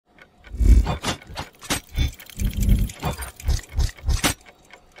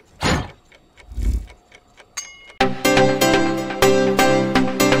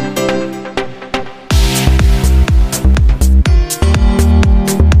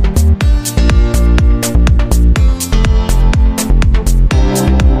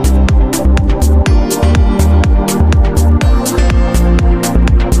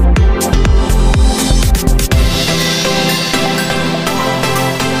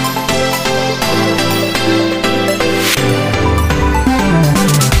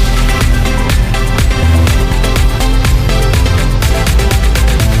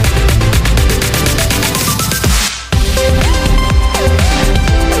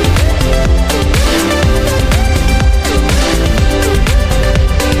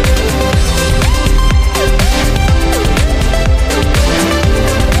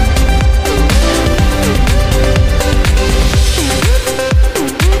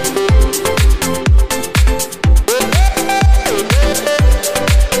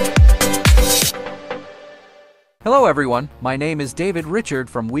everyone, my name is David Richard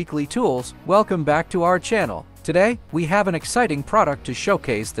from Weekly Tools. Welcome back to our channel. Today, we have an exciting product to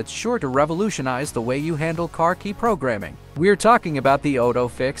showcase that's sure to revolutionize the way you handle car key programming. We're talking about the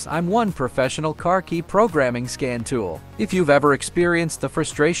OTOFIX IM1 professional car key programming scan tool. If you've ever experienced the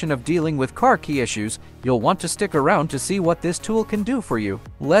frustration of dealing with car key issues, you'll want to stick around to see what this tool can do for you.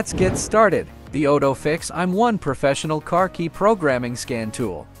 Let's get started. The OTOFIX IM1 professional car key programming scan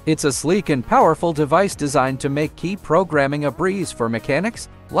tool. It's a sleek and powerful device designed to make key programming a breeze for mechanics,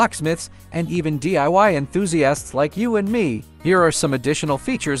 locksmiths, and even DIY enthusiasts like you and me. Here are some additional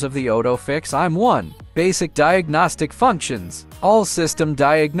features of the OTOFIX IM1. Basic diagnostic functions, all system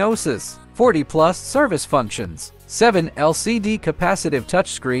diagnosis, 40+ service functions, 7 LCD capacitive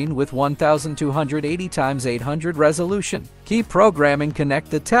touchscreen with 1280x800 resolution, key programming connect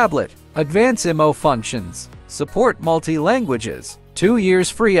the tablet, advanced IMMO functions, support multi-languages, 2 years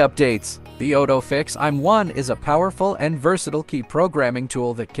free updates. The OTOFIX IM1 is a powerful and versatile key programming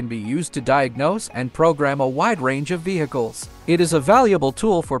tool that can be used to diagnose and program a wide range of vehicles. It is a valuable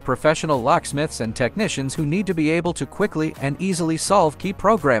tool for professional locksmiths and technicians who need to be able to quickly and easily solve key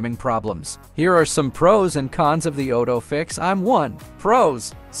programming problems. Here are some pros and cons of the OTOFIX IM1.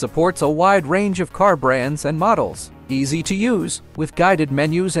 Pros: supports a wide range of car brands and models. Easy to use, with guided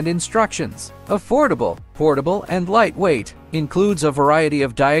menus and instructions. Affordable, portable, and lightweight. Includes a variety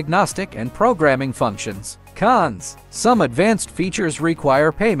of diagnostic and programming functions. Cons: some advanced features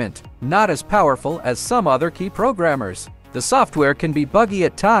require payment, not as powerful as some other key programmers. The software can be buggy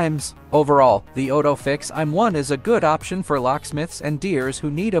at times. Overall, the OTOFIX IM1 is a good option for locksmiths and deers who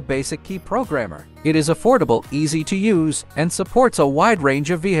need a basic key programmer. It is affordable, easy to use, and supports a wide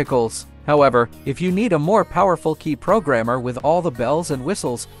range of vehicles. However, if you need a more powerful key programmer with all the bells and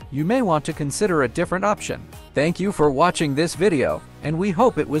whistles, you may want to consider a different option. Thank you for watching this video, and we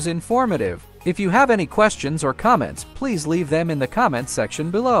hope it was informative. If you have any questions or comments, please leave them in the comments section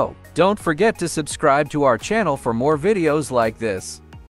below. Don't forget to subscribe to our channel for more videos like this.